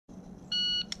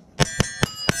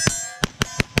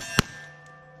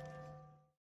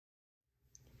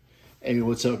Hey,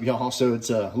 what's up, y'all? So it's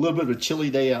a little bit of a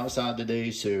chilly day outside today,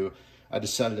 so I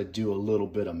decided to do a little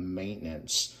bit of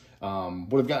maintenance.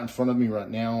 What I've got in front of me right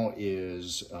now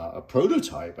is a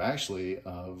prototype, actually,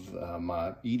 of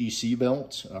my EDC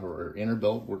belt, or inner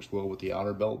belt. Works well with the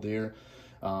outer belt there.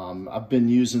 I've been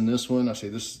using this one. I say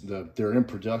this, they're in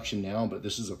production now, but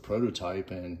this is a prototype,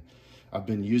 and I've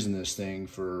been using this thing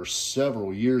for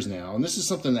several years now. And this is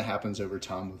something that happens over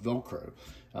time with Velcro.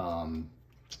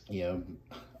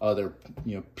 Other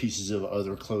pieces of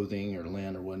other clothing or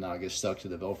lint or whatnot get stuck to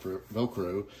the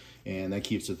Velcro, and that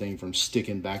keeps the thing from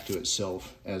sticking back to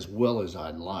itself as well as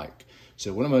I'd like.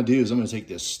 So what I'm going to do is I'm going to take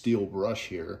this steel brush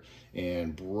here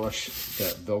and brush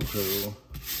that Velcro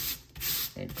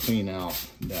and clean out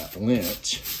that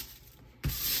lint.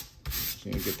 So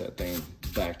you get that thing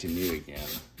back to new again.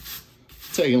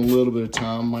 Taking a little bit of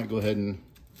time, might go ahead and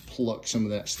pluck some of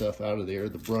that stuff out of there.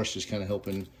 The brush is kind of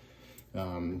helping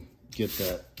get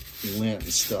that lint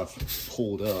and stuff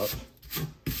pulled up.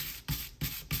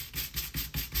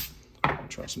 I'll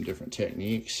try some different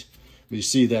techniques. But you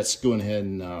see that's going ahead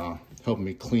and helping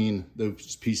me clean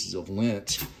those pieces of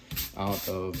lint out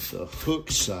of the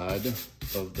hook side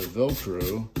of the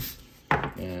Velcro,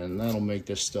 and that'll make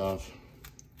this stuff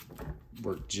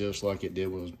work just like it did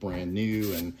when it was brand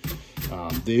new. And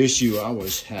the issue I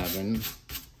was having,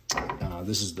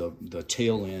 this is the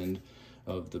tail end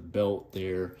of the belt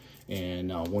there,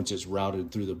 and once it's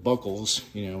routed through the buckles,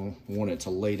 want it to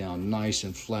lay down nice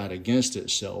and flat against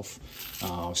itself.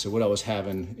 So what I was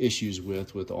having issues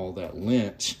with all that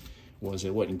lint was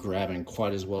it wasn't grabbing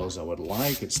quite as well as I would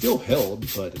like. It still held,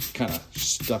 but it kind of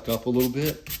stuck up a little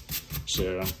bit.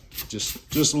 So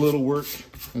just a little work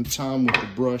and time with the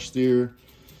brush there,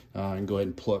 and go ahead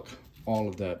and pluck all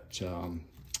of that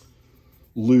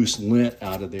loose lint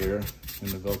out of there, and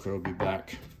the Velcro will be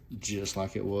back just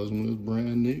like it was when it was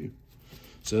brand new.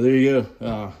 So there you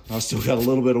go. I still got a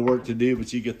little bit of work to do,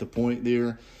 but you get the point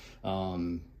there.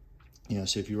 So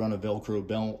if you run a Velcro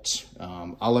belt,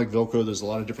 I like Velcro. There's a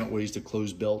lot of different ways to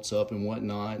close belts up and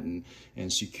whatnot,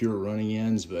 and secure running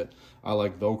ends, but I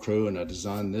like Velcro, and I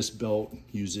designed this belt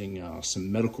using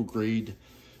some medical grade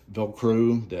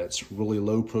Velcro that's really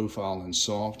low profile and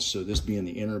soft. So this being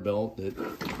the inner belt that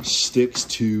sticks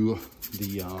to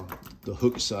the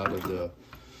hook side of the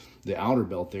outer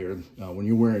belt there. When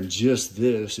you're wearing just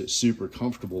this, it's super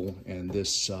comfortable, and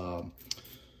this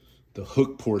the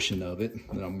hook portion of it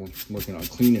that I'm working on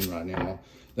cleaning right now,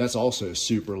 that's also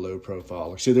super low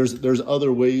profile. So there's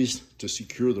other ways to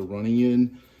secure the running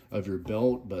end of your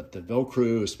belt, but the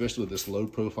Velcro, especially this low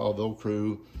profile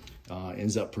Velcro,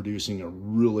 ends up producing a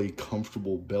really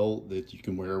comfortable belt that you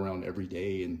can wear around every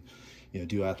day and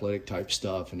do athletic type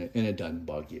stuff, and it doesn't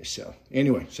bug you. So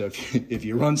anyway, so if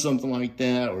you run something like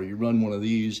that, or you run one of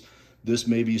these, this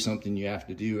may be something you have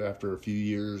to do after a few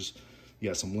years. You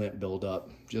got some lint build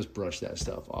up, just brush that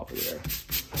stuff off of there.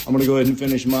 I'm gonna go ahead and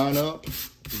finish mine up.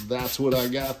 That's what I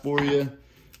got for you.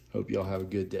 Hope y'all have a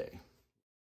good day.